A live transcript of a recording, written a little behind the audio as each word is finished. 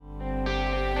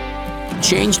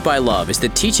Changed by Love is the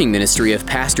teaching ministry of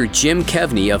Pastor Jim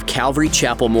Kevney of Calvary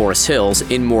Chapel, Morris Hills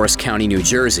in Morris County, New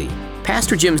Jersey.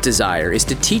 Pastor Jim's desire is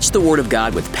to teach the Word of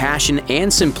God with passion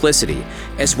and simplicity,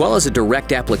 as well as a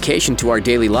direct application to our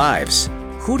daily lives.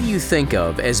 Who do you think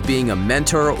of as being a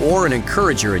mentor or an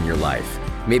encourager in your life?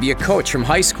 Maybe a coach from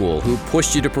high school who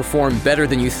pushed you to perform better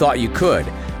than you thought you could,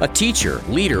 a teacher,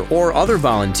 leader, or other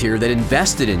volunteer that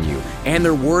invested in you, and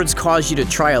their words caused you to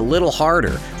try a little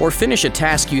harder or finish a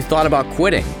task you thought about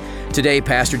quitting. Today,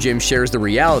 Pastor Jim shares the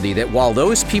reality that while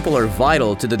those people are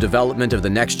vital to the development of the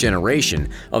next generation,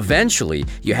 eventually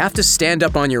you have to stand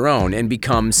up on your own and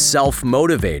become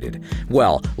self-motivated.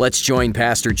 Well, let's join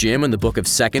Pastor Jim in the book of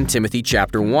 2 Timothy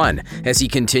chapter 1 as he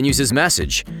continues his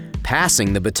message,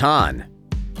 Passing the Baton.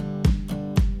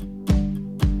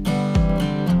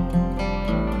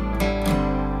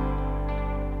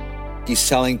 He's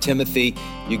telling Timothy,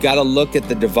 you got to look at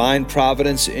the divine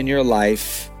providence in your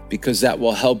life because that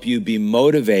will help you be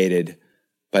motivated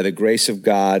by the grace of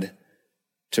God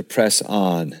to press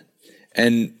on.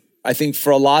 And I think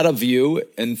for a lot of you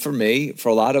and for me, for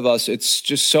a lot of us, it's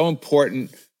just so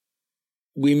important.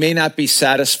 We may not be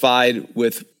satisfied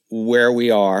with where we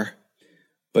are,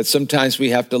 but sometimes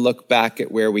we have to look back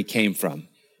at where we came from.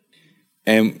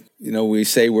 And, we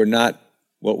say we're not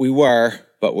what we were,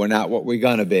 but we're not what we're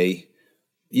going to be.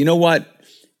 You know what?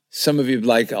 Some of you are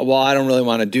like, well, I don't really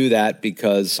want to do that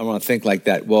because I want to think like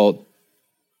that. Well,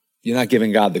 you're not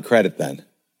giving God the credit then.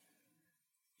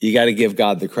 You got to give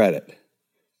God the credit.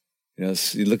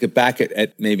 So you look back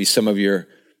at maybe some of the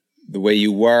way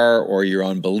you were or your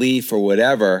unbelief or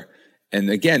whatever. And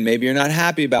again, maybe you're not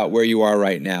happy about where you are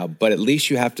right now, but at least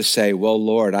you have to say, well,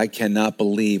 Lord, I cannot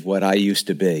believe what I used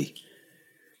to be.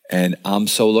 And I'm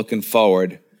so looking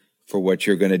forward for what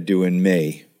you're going to do in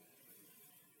me.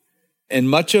 And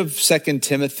much of 2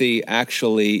 Timothy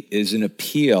actually is an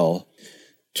appeal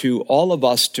to all of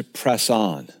us to press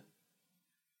on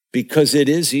because it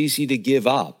is easy to give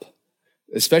up.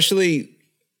 Especially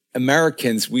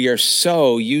Americans, we are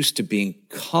so used to being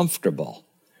comfortable.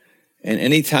 And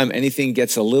anytime anything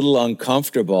gets a little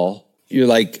uncomfortable, you're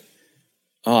like,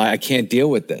 oh, I can't deal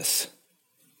with this.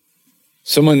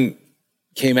 Someone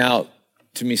came out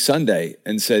to me Sunday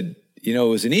and said, it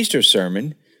was an Easter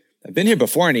sermon. I've been here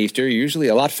before on Easter, usually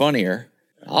a lot funnier.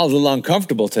 I was a little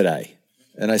uncomfortable today.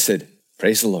 And I said,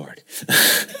 praise the Lord.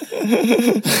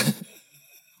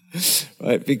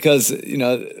 Right? Because, we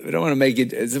don't want to make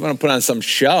it, we don't want to put on some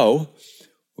show.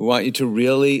 We want you to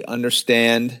really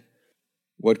understand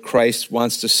what Christ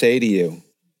wants to say to you.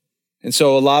 And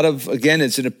so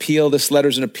it's an appeal, this letter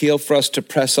is an appeal for us to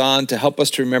press on, to help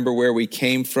us to remember where we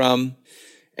came from.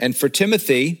 And for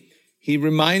Timothy, he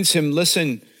reminds him,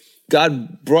 listen,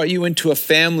 God brought you into a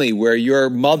family where your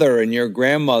mother and your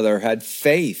grandmother had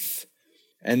faith,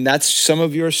 and that's some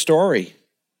of your story.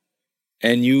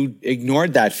 And you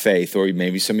ignored that faith, or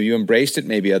maybe some of you embraced it,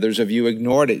 maybe others of you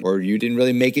ignored it, or you didn't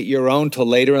really make it your own till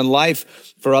later in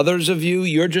life. For others of you,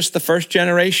 you're just the first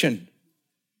generation.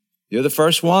 You're the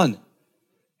first one.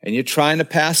 And you're trying to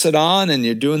pass it on, and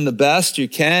you're doing the best you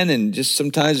can, and just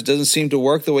sometimes it doesn't seem to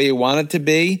work the way you want it to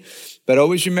be. But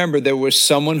always remember, there was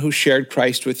someone who shared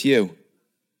Christ with you.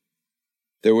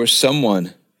 There was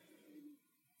someone.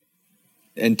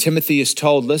 And Timothy is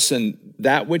told, listen,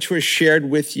 that which was shared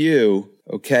with you,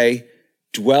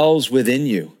 dwells within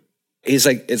you. He's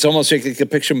like, it's almost like a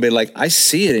picture and be like, I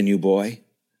see it in you, boy.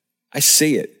 I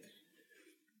see it.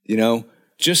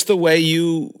 Just the way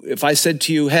if I said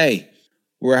to you, hey,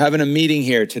 we're having a meeting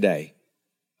here today.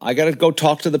 I got to go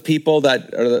talk to the people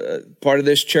that are part of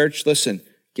this church. Listen,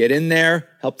 get in there,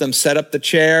 help them set up the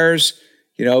chairs,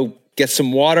 get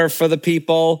some water for the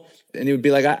people. And he would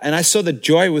be like, and I saw the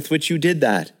joy with which you did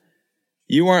that.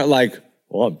 You weren't like,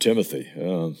 well, I'm Timothy.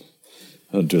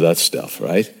 I don't do that stuff,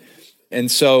 right?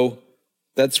 And so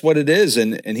that's what it is.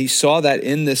 And he saw that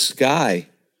in this guy.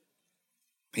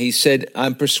 He said,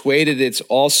 I'm persuaded it's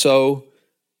also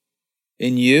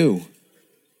in you.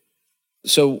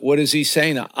 So what is he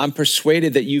saying? I'm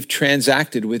persuaded that you've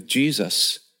transacted with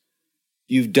Jesus.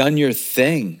 You've done your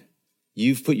thing.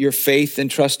 You've put your faith and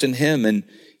trust in him. And,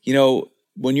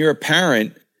 when you're a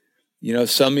parent,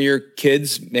 some of your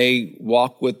kids may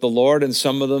walk with the Lord and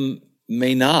some of them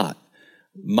may not.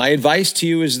 My advice to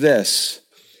you is this: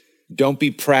 don't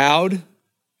be proud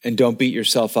and don't beat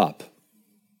yourself up.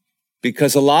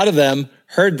 Because a lot of them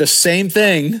heard the same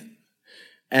thing.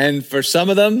 And for some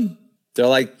of them, they're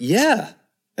like, yeah.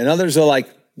 And others are like,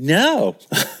 no,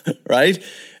 right?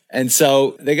 And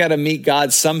so they got to meet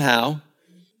God somehow.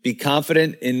 Be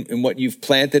confident in what you've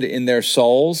planted in their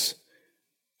souls.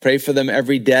 Pray for them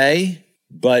every day,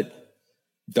 but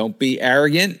don't be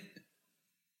arrogant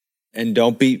And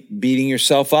don't be beating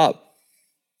yourself up.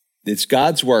 It's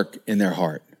God's work in their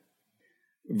heart.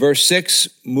 Verse 6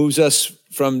 moves us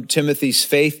from Timothy's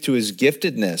faith to his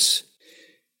giftedness.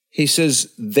 He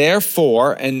says,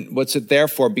 therefore, and what's it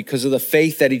therefore? Because of the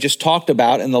faith that he just talked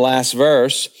about in the last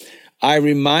verse, I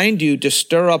remind you to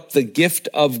stir up the gift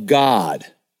of God.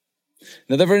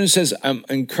 Another version says, I'm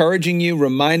encouraging you,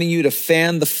 reminding you to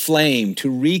fan the flame,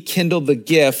 to rekindle the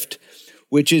gift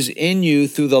which is in you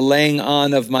through the laying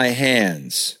on of my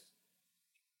hands.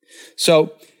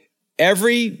 So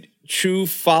every true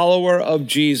follower of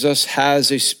Jesus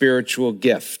has a spiritual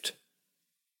gift.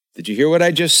 Did you hear what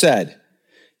I just said?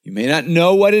 You may not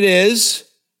know what it is.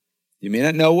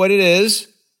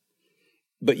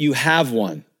 But you have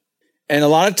one. And a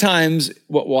lot of times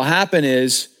what will happen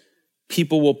is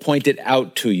people will point it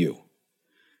out to you.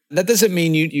 That doesn't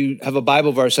mean you have a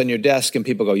Bible verse on your desk and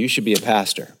people go, you should be a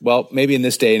pastor. Well, maybe in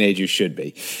this day and age you should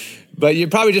be. But you're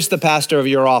probably just the pastor of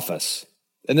your office.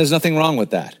 And there's nothing wrong with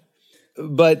that.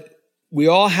 But we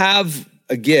all have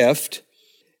a gift.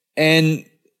 And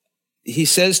he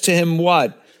says to him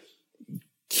what?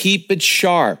 Keep it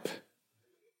sharp.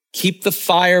 Keep the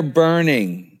fire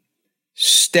burning.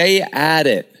 Stay at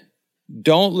it.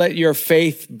 Don't let your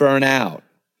faith burn out.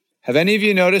 Have any of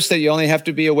you noticed that you only have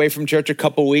to be away from church a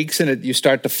couple weeks and you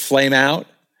start to flame out?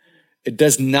 It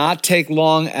does not take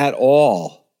long at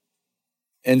all.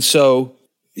 And so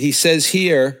he says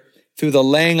here, through the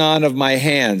laying on of my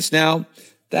hands. Now,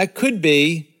 that could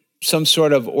be some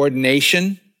sort of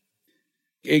ordination.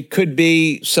 It could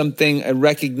be something, a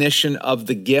recognition of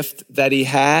the gift that he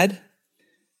had.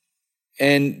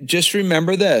 And just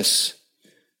remember this,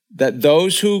 that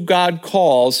those who God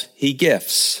calls, he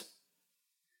gifts.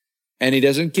 And he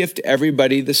doesn't gift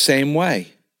everybody the same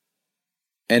way.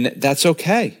 And that's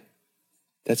okay.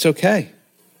 That's okay.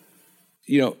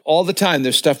 You know, all the time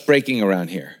there's stuff breaking around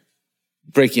here,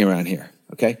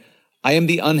 okay? I am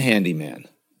the unhandy man.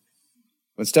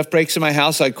 When stuff breaks in my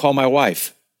house, I call my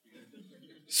wife.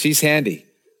 She's handy.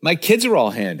 My kids are all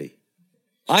handy.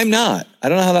 I'm not. I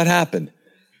don't know how that happened.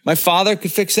 My father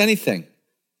could fix anything.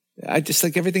 I just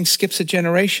like everything skips a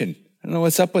generation. I don't know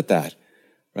what's up with that,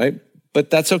 right? But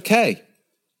that's okay.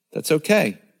 That's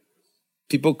okay.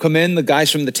 People come in, the guys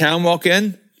from the town walk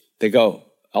in, they go,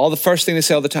 the first thing they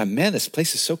say all the time, man, this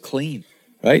place is so clean,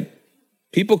 right?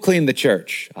 People clean the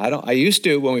church. I used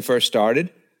to when we first started,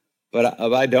 but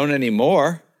I don't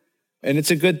anymore. And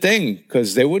it's a good thing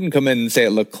because they wouldn't come in and say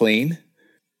it looked clean.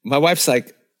 My wife's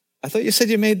like, I thought you said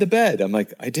you made the bed. I'm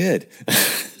like, I did.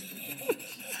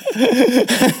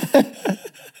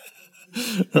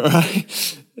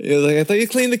 Right? You're like, I thought you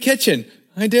cleaned the kitchen.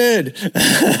 I did.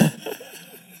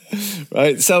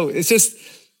 Right? So it's just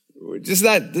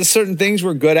that there's certain things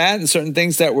we're good at and certain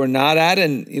things that we're not at.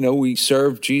 And, you know, we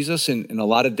serve Jesus in a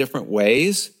lot of different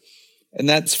ways. And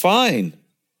that's fine.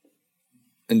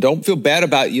 And don't feel bad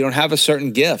about it. You don't have a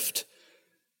certain gift.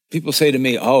 People say to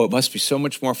me, oh, it must be so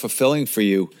much more fulfilling for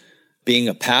you being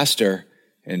a pastor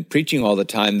and preaching all the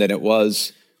time than it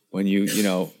was when you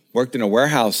worked in a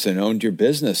warehouse and owned your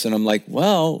business. And I'm like,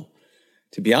 well,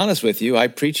 to be honest with you, I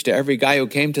preached to every guy who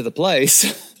came to the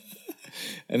place.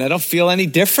 And I don't feel any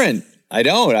different. I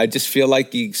don't. I just feel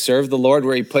like you serve the Lord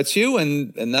where he puts you,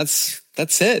 and that's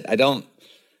it.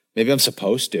 Maybe I'm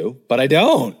supposed to, but I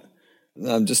don't.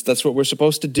 That's what we're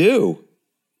supposed to do.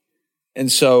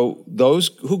 And so those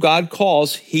who God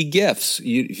calls, he gifts.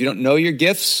 If you don't know your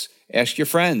gifts, ask your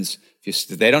friends. If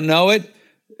they don't know it,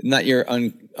 not your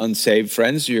unsaved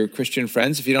friends, your Christian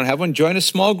friends. If you don't have one, join a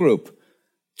small group.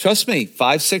 Trust me,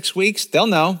 5-6 weeks, they'll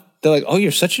know. They're like, oh,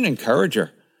 you're such an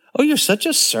encourager. Oh, you're such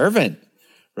a servant,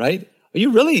 right?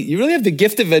 You really have the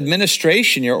gift of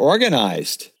administration. You're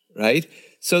organized, right?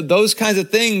 So those kinds of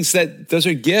things, those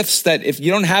are gifts that if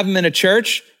you don't have them in a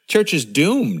church is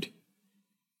doomed.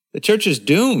 The church is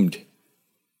doomed.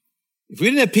 If we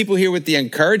didn't have people here with the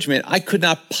encouragement, I could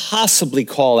not possibly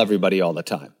call everybody all the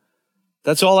time.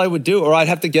 That's all I would do. Or I'd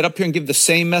have to get up here and give the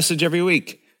same message every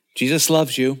week. Jesus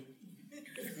loves you.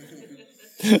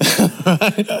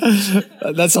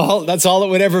 That's all it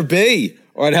would ever be.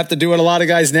 Or I'd have to do what a lot of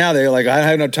guys now, they're like, I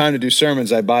have no time to do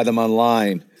sermons. I buy them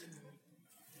online.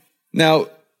 Now,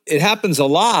 it happens a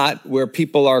lot where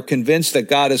people are convinced that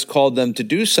God has called them to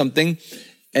do something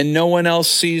and no one else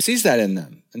sees that in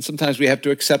them. And sometimes we have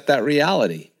to accept that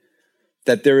reality,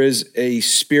 that there is a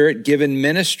Spirit-given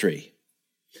ministry.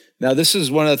 Now, this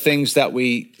is one of the things that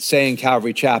we say in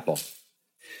Calvary Chapel.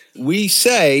 We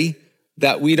say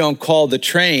that we don't call the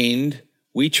trained,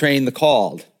 we train the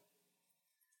called.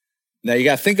 Now, you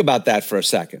got to think about that for a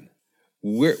second.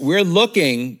 We're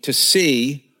looking to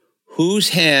see whose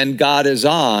hand God is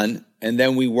on and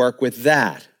then we work with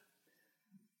that.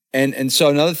 And so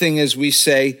another thing is we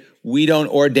say we don't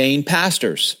ordain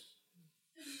pastors.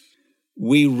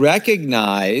 We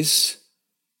recognize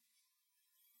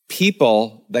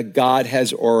people that God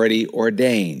has already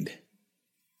ordained.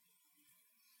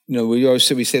 We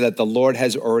say that the Lord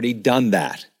has already done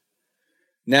that.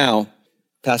 Now,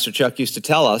 Pastor Chuck used to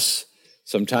tell us,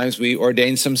 sometimes we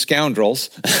ordain some scoundrels,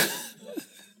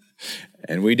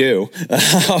 and we do.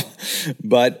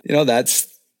 But,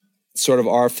 that's sort of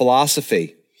our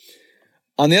philosophy.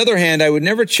 On the other hand, I would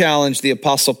never challenge the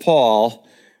Apostle Paul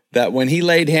that when he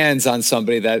laid hands on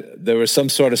somebody that there was some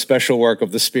sort of special work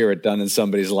of the Spirit done in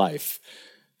somebody's life.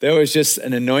 There was just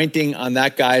an anointing on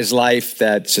that guy's life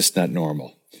that's just not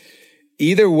normal.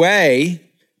 Either way,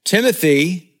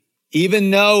 Timothy,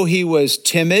 even though he was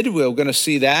timid, we're going to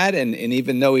see that, and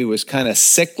even though he was kind of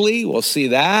sickly, we'll see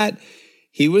that,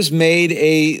 he was made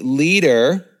a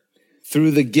leader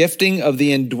through the gifting of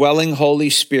the indwelling Holy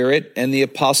Spirit, and the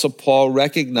Apostle Paul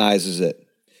recognizes it.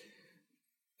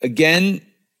 Again,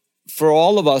 for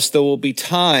all of us, there will be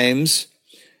times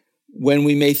when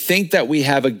we may think that we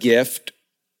have a gift,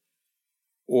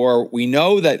 or we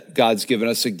know that God's given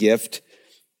us a gift,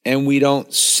 and we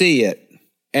don't see it.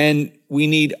 And we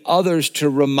need others to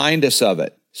remind us of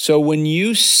it. So when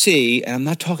you see, and I'm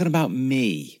not talking about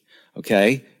me,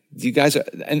 okay? You guys are,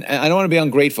 and I don't want to be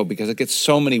ungrateful because I get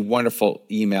so many wonderful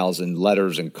emails and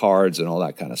letters and cards and all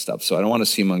that kind of stuff. So I don't want to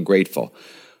seem ungrateful.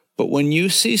 But when you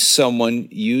see someone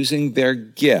using their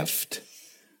gift,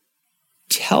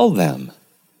 tell them.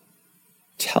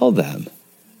 Tell them.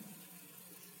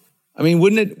 I mean,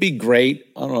 wouldn't it be great?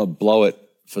 I don't know, blow it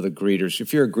for the greeters.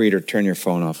 If you're a greeter, turn your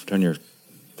phone off. Turn your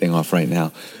thing off right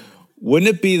now. Wouldn't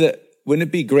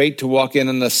it be great to walk in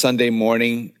on a Sunday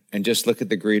morning and just look at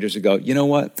the greeters and go, you know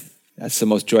what? That's the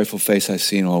most joyful face I've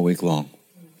seen all week long.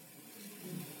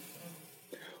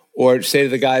 Or say to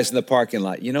the guys in the parking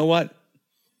lot, you know what?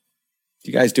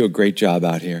 You guys do a great job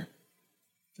out here.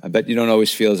 I bet you don't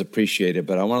always feel as appreciated,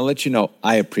 but I want to let you know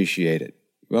I appreciate it.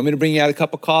 You want me to bring you out a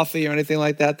cup of coffee or anything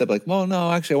like that? They'll be like, well,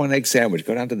 no, actually I want an egg sandwich.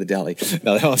 Go down to the deli.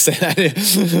 No, they won't say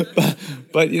that.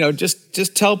 but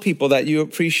just tell people that you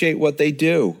appreciate what they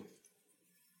do.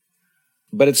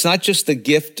 But it's not just the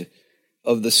gift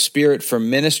of the Spirit for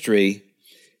ministry.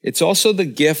 It's also the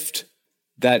gift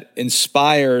that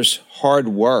inspires hard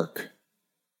work.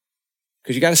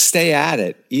 Because you got to stay at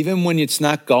it, even when it's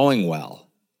not going well,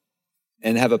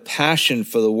 and have a passion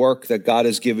for the work that God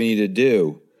has given you to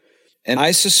do. And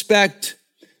I suspect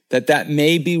that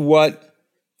may be what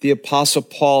the Apostle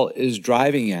Paul is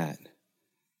driving at.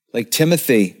 Like,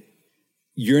 Timothy,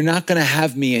 you're not going to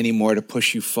have me anymore to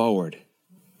push you forward.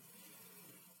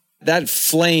 That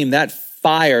flame, that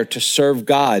fire to serve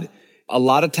God, a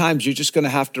lot of times you're just going to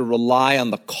have to rely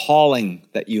on the calling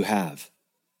that you have,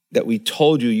 that we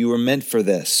told you were meant for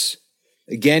this.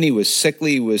 Again, he was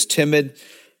sickly, he was timid,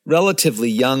 relatively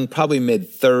young, probably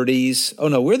mid-30s. Oh,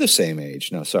 no, we're the same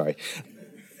age. No, sorry.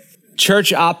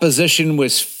 Church opposition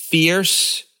was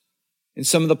fierce in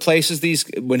some of the places.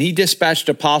 When he dispatched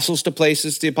apostles to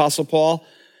places, the Apostle Paul,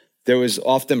 there was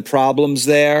often problems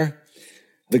there.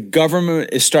 The government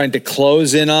is starting to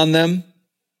close in on them,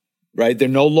 right? They're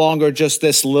no longer just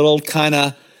this little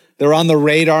they're on the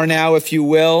radar now, if you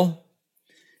will.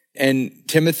 And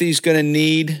Timothy's going to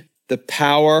need the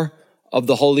power of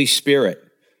the Holy Spirit.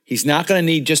 He's not going to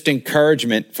need just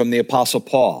encouragement from the Apostle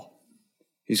Paul.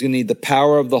 He's going to need the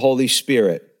power of the Holy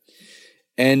Spirit.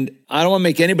 And I don't want to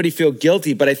make anybody feel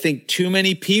guilty, but I think too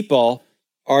many people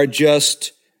are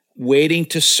just waiting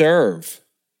to serve.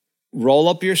 Roll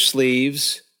up your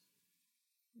sleeves,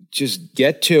 just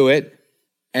get to it,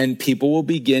 and people will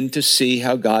begin to see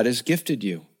how God has gifted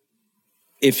you.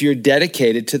 If you're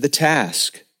dedicated to the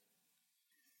task,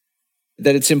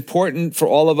 that it's important for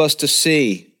all of us to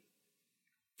see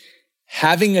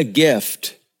having a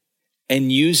gift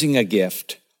and using a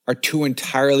gift are two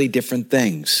entirely different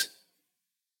things.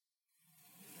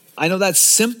 I know that's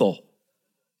simple,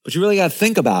 but you really got to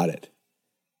think about it.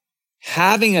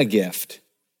 Having a gift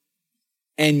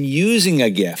and using a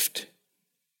gift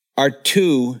are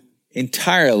two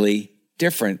entirely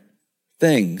different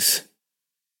things.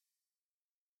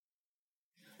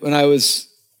 When I was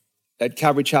at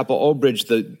Calvary Chapel, Old Bridge,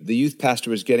 the youth pastor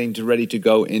was getting ready to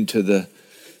go into the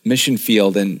mission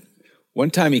field. And one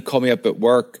time he called me up at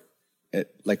work at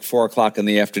like 4 o'clock in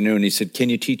the afternoon. He said, can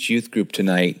you teach youth group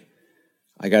tonight?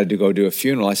 I got to go do a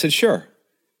funeral. I said, sure.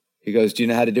 He goes, do you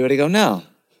know how to do it? I go, no.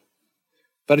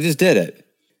 But I just did it.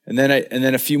 And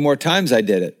then a few more times I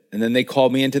did it. And then they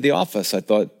called me into the office. I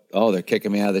thought, oh, they're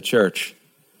kicking me out of the church.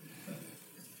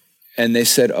 And they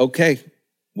said, okay,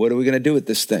 what are we going to do with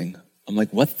this thing? I'm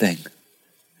like, what thing?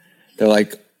 They're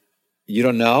like, you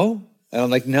don't know? And I'm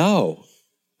like, no.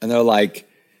 And they're like,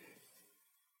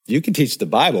 you can teach the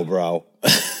Bible, bro.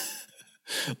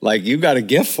 Like, you got a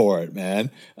gift for it,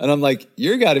 man. And I'm like,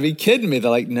 you got to be kidding me.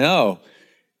 They're like, no.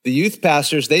 The youth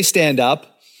pastors, they stand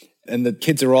up and the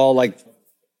kids are all like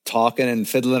talking and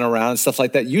fiddling around and stuff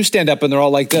like that. You stand up and they're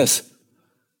all like this,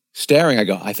 staring. I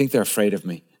go, I think they're afraid of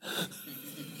me.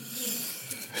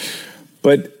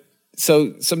 But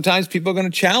so sometimes people are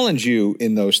going to challenge you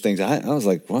in those things. I was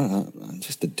like, well, I'm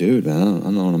just a dude, man. I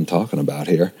don't know what I'm talking about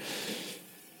here.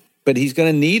 But he's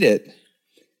going to need it.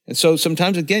 And so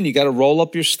sometimes, again, you got to roll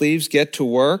up your sleeves, get to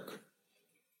work.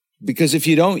 Because if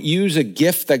you don't use a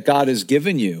gift that God has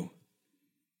given you,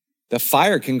 the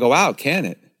fire can go out, can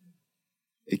it?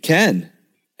 It can.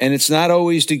 And it's not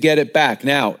always to get it back.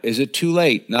 Now, is it too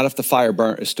late? Not if the fire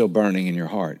is still burning in your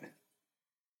heart.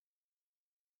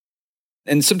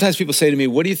 And sometimes people say to me,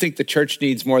 what do you think the church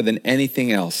needs more than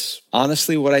anything else?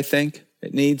 Honestly, what I think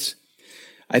it needs?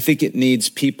 I think it needs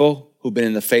people who've been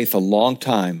in the faith a long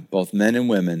time, both men and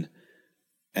women,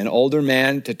 an older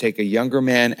man to take a younger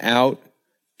man out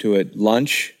to a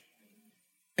lunch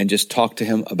and just talk to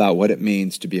him about what it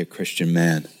means to be a Christian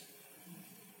man.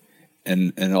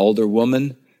 And an older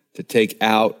woman to take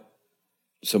out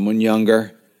someone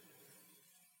younger.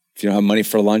 If you don't have money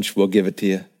for lunch, we'll give it to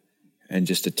you. And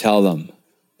just to tell them,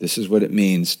 this is what it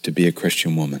means to be a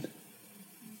Christian woman.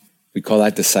 We call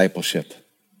that discipleship.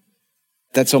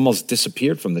 That's almost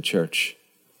disappeared from the church.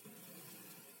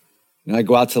 I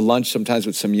go out to lunch sometimes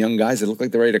with some young guys that look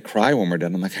like they're ready to cry when we're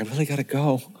done. I'm like, I really got to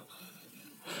go.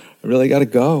 I really got to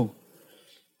go.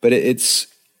 But it's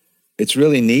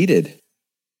really needed.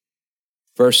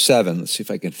 Verse 7, let's see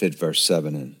if I can fit verse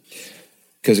 7 in,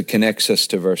 because it connects us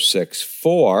to verse 6.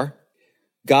 For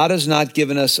God has not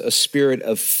given us a spirit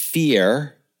of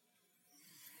fear.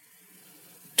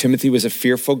 Timothy was a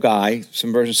fearful guy.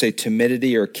 Some versions say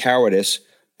timidity or cowardice,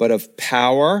 but of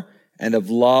power and of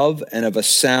love and of a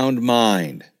sound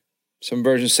mind. Some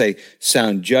versions say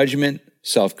sound judgment,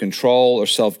 self-control, or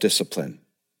self-discipline.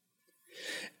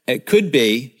 It could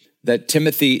be that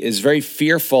Timothy is very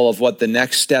fearful of what the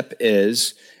next step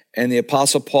is, and the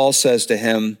Apostle Paul says to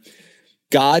him,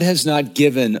 God has not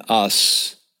given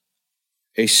us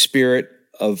a spirit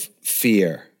of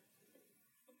fear.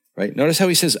 Right? Notice how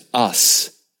he says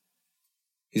us.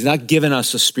 He's not given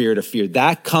us a spirit of fear.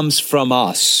 That comes from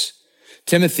us.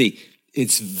 Timothy,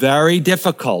 it's very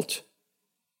difficult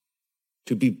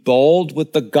to be bold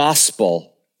with the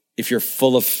gospel if you're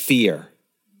full of fear.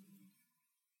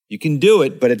 You can do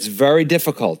it, but it's very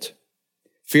difficult.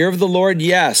 Fear of the Lord,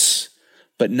 yes,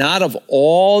 but not of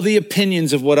all the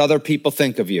opinions of what other people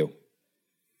think of you.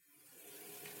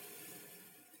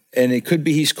 And it could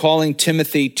be he's calling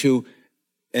Timothy to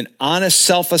an honest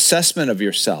self-assessment of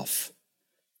yourself.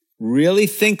 Really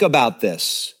think about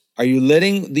this. Are you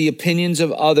letting the opinions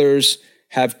of others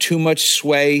have too much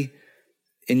sway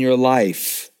in your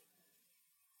life?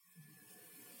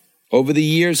 Over the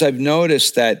years, I've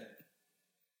noticed that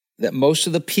most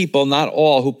of the people, not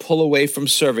all, who pull away from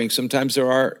serving, sometimes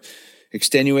there are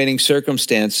extenuating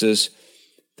circumstances,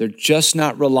 they're just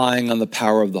not relying on the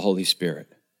power of the Holy Spirit.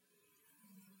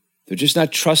 They're just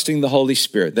not trusting the Holy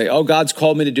Spirit. God's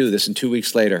called me to do this, and 2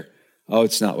 weeks later,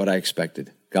 it's not what I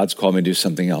expected. God's called me to do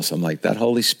something else. I'm like, that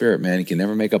Holy Spirit, man, he can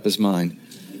never make up his mind.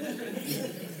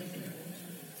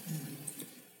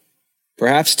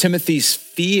 Perhaps Timothy's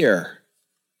fear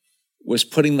was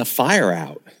putting the fire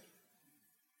out.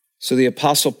 So the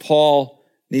Apostle Paul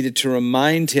needed to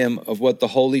remind him of what the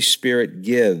Holy Spirit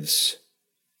gives.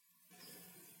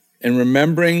 And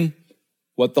remembering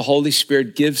what the Holy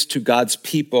Spirit gives to God's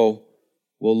people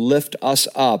will lift us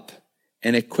up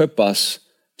and equip us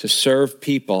to serve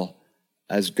people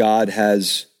as God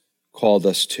has called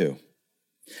us to.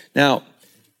 Now,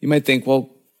 you might think, well,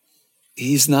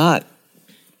 he's not.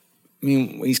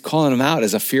 He's calling him out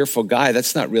as a fearful guy.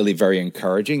 That's not really very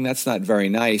encouraging. That's not very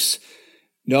nice.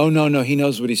 No. He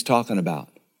knows what he's talking about.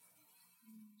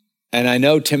 And I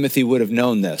know Timothy would have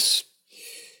known this.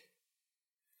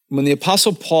 When the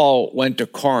Apostle Paul went to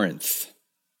Corinth,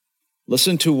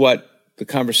 listen to what the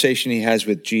conversation he has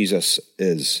with Jesus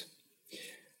is.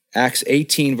 Acts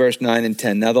 18, verse 9 and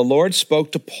 10. Now the Lord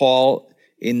spoke to Paul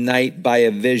in night by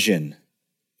a vision.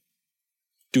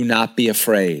 Do not be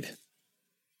afraid.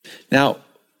 Now,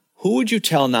 who would you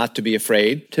tell not to be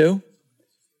afraid to?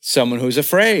 Someone who's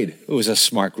afraid. It was a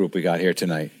smart group we got here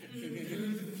tonight.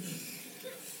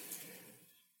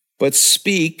 But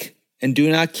speak and do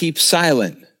not keep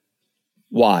silent.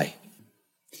 Why?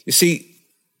 You see,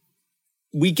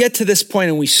 we get to this point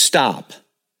and we stop.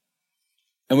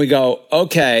 And we go,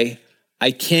 okay,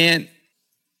 I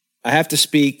have to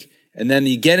speak. And then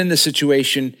you get in the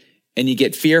situation and you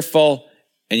get fearful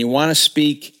and you want to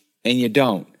speak and you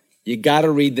don't. You got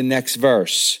to read the next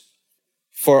verse.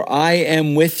 For I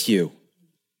am with you.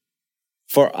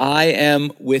 For I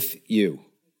am with you.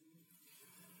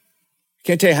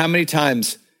 Can't tell you how many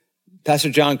times Pastor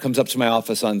John comes up to my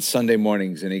office on Sunday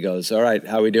mornings and he goes, all right,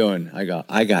 how we doing? I go,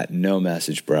 I got no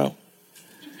message, bro.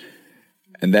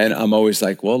 And then I'm always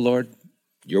like, well, Lord,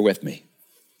 you're with me,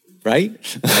 right?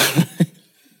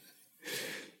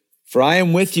 For I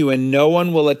am with you, and no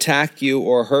one will attack you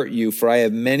or hurt you, for I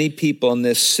have many people in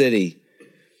this city.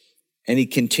 And he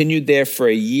continued there for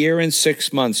 1 year and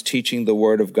 6 months, teaching the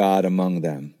word of God among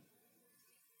them.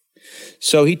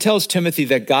 So he tells Timothy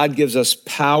that God gives us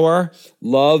power,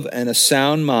 love, and a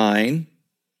sound mind.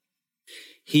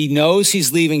 He knows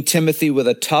he's leaving Timothy with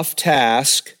a tough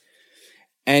task,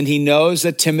 and he knows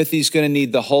that Timothy's going to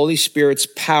need the Holy Spirit's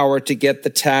power to get the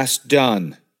task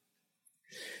done.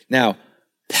 Now,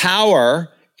 power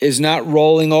is not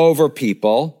rolling over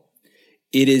people.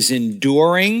 It is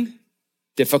enduring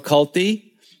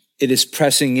difficulty. It is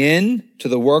pressing in to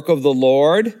the work of the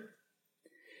Lord.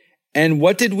 And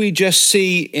what did we just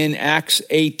see in Acts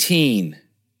 18?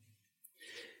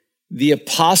 The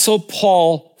Apostle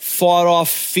Paul fought off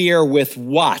fear with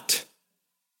what?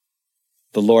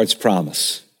 The Lord's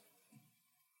promise.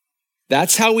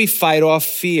 That's how we fight off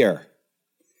fear.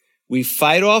 We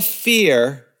fight off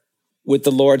fear with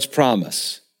the Lord's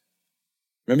promise.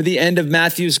 Remember the end of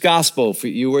Matthew's gospel?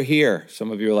 You were here. Some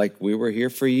of you are like, we were here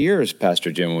for years,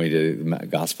 Pastor Jim, when we did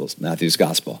Matthew's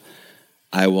gospel.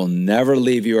 I will never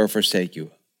leave you or forsake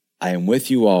you. I am with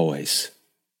you always.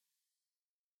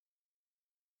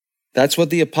 That's what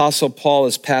the Apostle Paul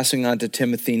is passing on to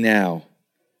Timothy now.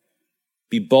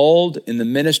 Be bold in the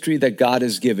ministry that God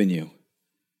has given you,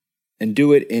 and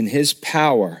do it in his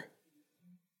power,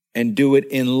 and do it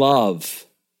in love,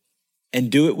 and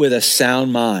do it with a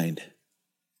sound mind.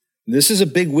 This is a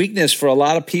big weakness for a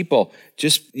lot of people.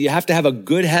 You have to have a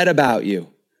good head about you.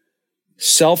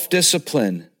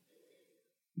 Self-discipline.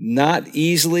 Not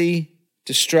easily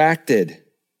distracted.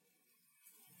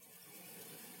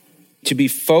 To be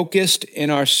focused in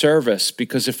our service,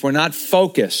 because if we're not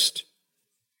focused,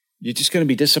 you're just going to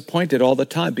be disappointed all the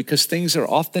time, because things are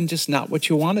often just not what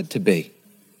you want it to be.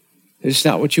 It's just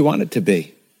not what you want it to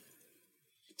be.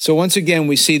 So once again,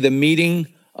 we see the meeting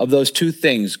of those two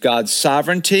things, God's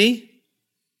sovereignty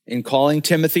in calling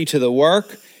Timothy to the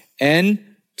work, and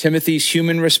Timothy's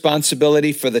human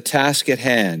responsibility for the task at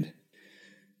hand.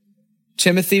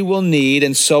 Timothy will need,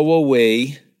 and so will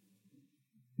we,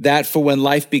 that for when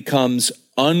life becomes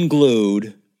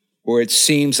unglued or it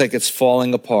seems like it's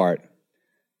falling apart.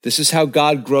 This is how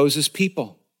God grows his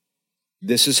people.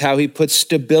 This is how he puts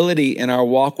stability in our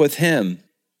walk with him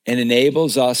and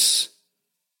enables us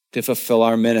to fulfill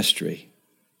our ministry.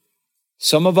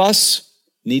 Some of us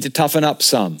need to toughen up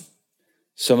some.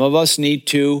 Some of us need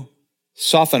to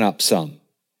soften up some.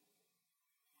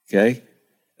 Okay?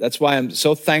 That's why I'm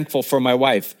so thankful for my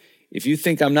wife. If you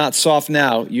think I'm not soft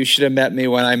now, you should have met me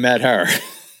when I met her.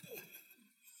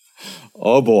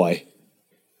 Oh boy.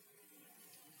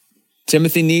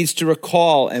 Timothy needs to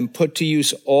recall and put to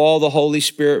use all the Holy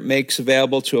Spirit makes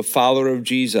available to a follower of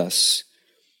Jesus.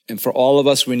 And for all of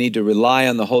us, we need to rely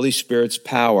on the Holy Spirit's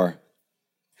power.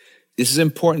 This is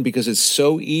important because it's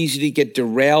so easy to get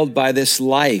derailed by this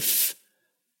life.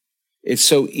 It's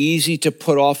so easy to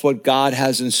put off what God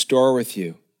has in store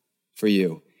for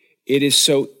you. It is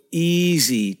so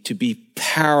easy to be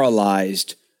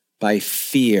paralyzed by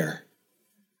fear.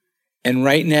 And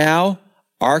right now,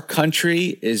 our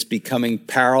country is becoming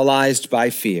paralyzed by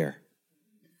fear,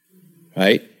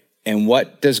 right? And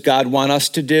what does God want us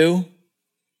to do?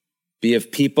 Be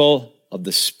of people of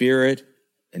the Spirit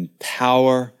and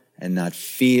power and not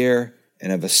fear,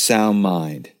 and of a sound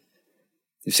mind.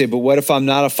 You say, but what if I'm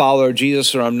not a follower of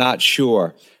Jesus or I'm not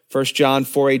sure? 1 John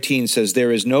 4:18 says,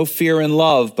 there is no fear in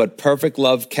love, but perfect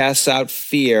love casts out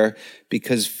fear,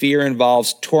 because fear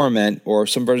involves torment, or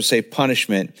some versions say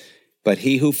punishment, but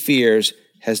he who fears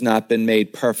has not been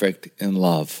made perfect in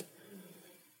love.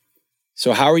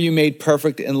 So how are you made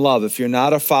perfect in love? If you're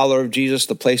not a follower of Jesus,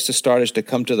 the place to start is to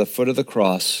come to the foot of the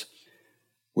cross,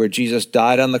 where Jesus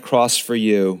died on the cross for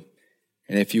you.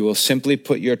 And if you will simply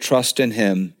put your trust in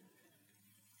him,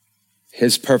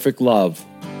 his perfect love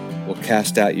will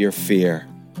cast out your fear.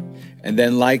 And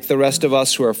then, like the rest of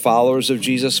us who are followers of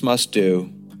Jesus must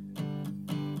do,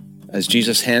 as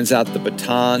Jesus hands out the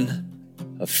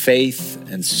baton of faith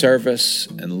and service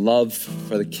and love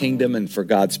for the kingdom and for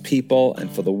God's people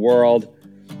and for the world,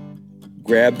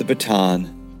 grab the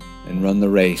baton and run the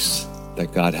race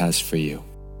that God has for you.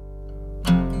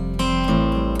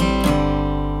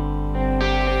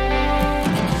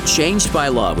 Changed by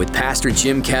Love with Pastor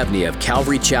Jim Kevney of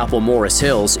Calvary Chapel, Morris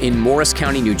Hills in Morris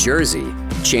County, New Jersey.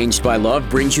 Changed by Love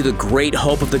brings you the great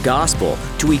hope of the gospel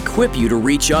to equip you to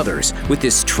reach others with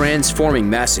this transforming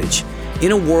message.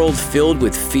 In a world filled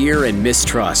with fear and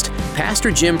mistrust,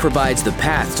 Pastor Jim provides the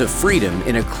path to freedom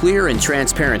in a clear and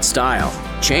transparent style.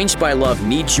 Changed by Love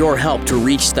needs your help to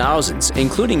reach thousands,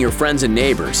 including your friends and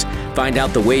neighbors. Find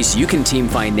out the ways you can team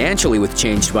financially with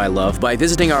Changed by Love by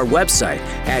visiting our website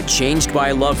at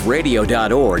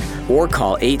changedbyloveradio.org or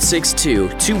call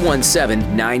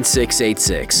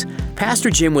 862-217-9686.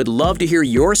 Pastor Jim would love to hear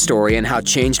your story and how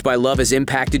Changed by Love has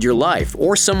impacted your life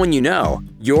or someone you know.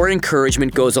 Your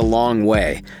encouragement goes a long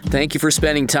way. Thank you for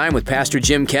spending time with Pastor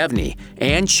Jim Kevney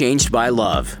and Changed by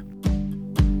Love.